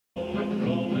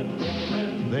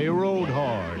They rode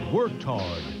hard, worked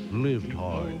hard, lived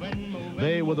hard.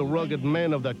 They were the rugged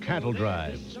men of the cattle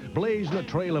drives, blazing a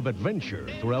trail of adventure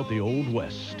throughout the Old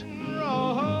West.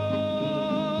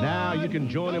 Now you can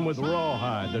join him with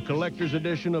Rawhide, the collector's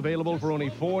edition, available for only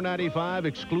 $4.95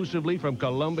 exclusively from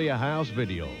Columbia House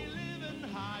Video.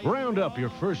 Round up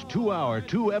your first 2-hour,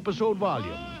 2-episode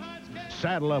volume.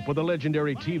 Saddle up with the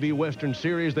legendary TV Western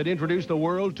series that introduced the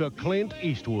world to Clint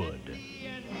Eastwood.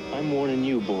 I'm warning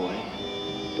you, boy.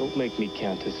 Don't make me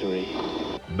count to 3.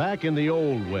 Back in the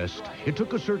Old West, it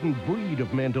took a certain breed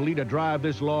of men to lead a drive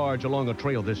this large along a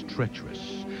trail this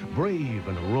treacherous, brave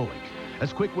and heroic,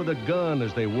 as quick with a gun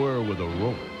as they were with a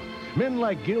rope. Men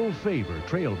like Gil Favor,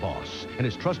 trail boss, and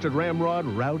his trusted ramrod,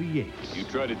 Rowdy Yates. You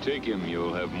try to take him,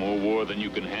 you'll have more war than you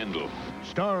can handle.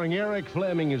 Starring Eric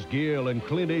Fleming as Gil and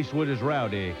Clint Eastwood as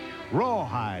Rowdy,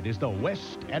 Rawhide is the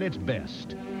West at its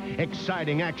best.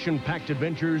 Exciting, action-packed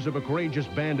adventures of a courageous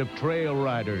band of trail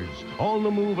riders, on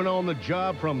the move and on the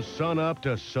job from sun up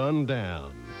to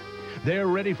sundown. They're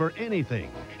ready for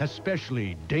anything,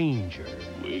 especially danger.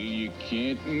 Well, you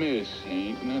can't miss.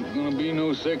 Ain't not gonna be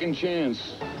no second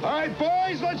chance. All right,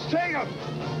 boys, let's take them.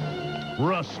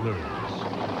 Rustlers,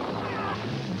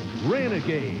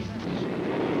 renegades,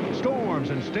 storms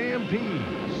and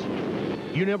stampedes.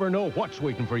 You never know what's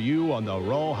waiting for you on the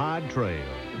Rawhide Trail.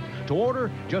 To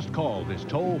order, just call this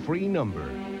toll-free number.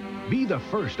 Be the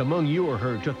first among your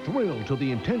herd to thrill to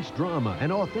the intense drama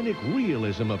and authentic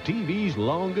realism of TV's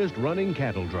longest-running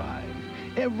cattle drive.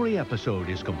 Every episode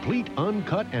is complete,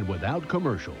 uncut, and without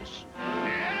commercials.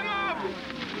 Get them up!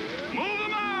 Move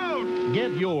them out!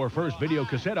 Get your first video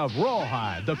cassette of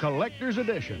Rawhide, the collector's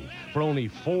edition, for only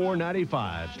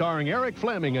 $4.95, starring Eric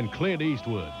Fleming and Clint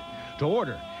Eastwood. To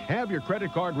order, have your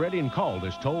credit card ready and call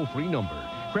this toll-free number.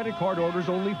 Credit card orders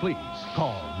only, please.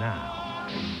 Call now.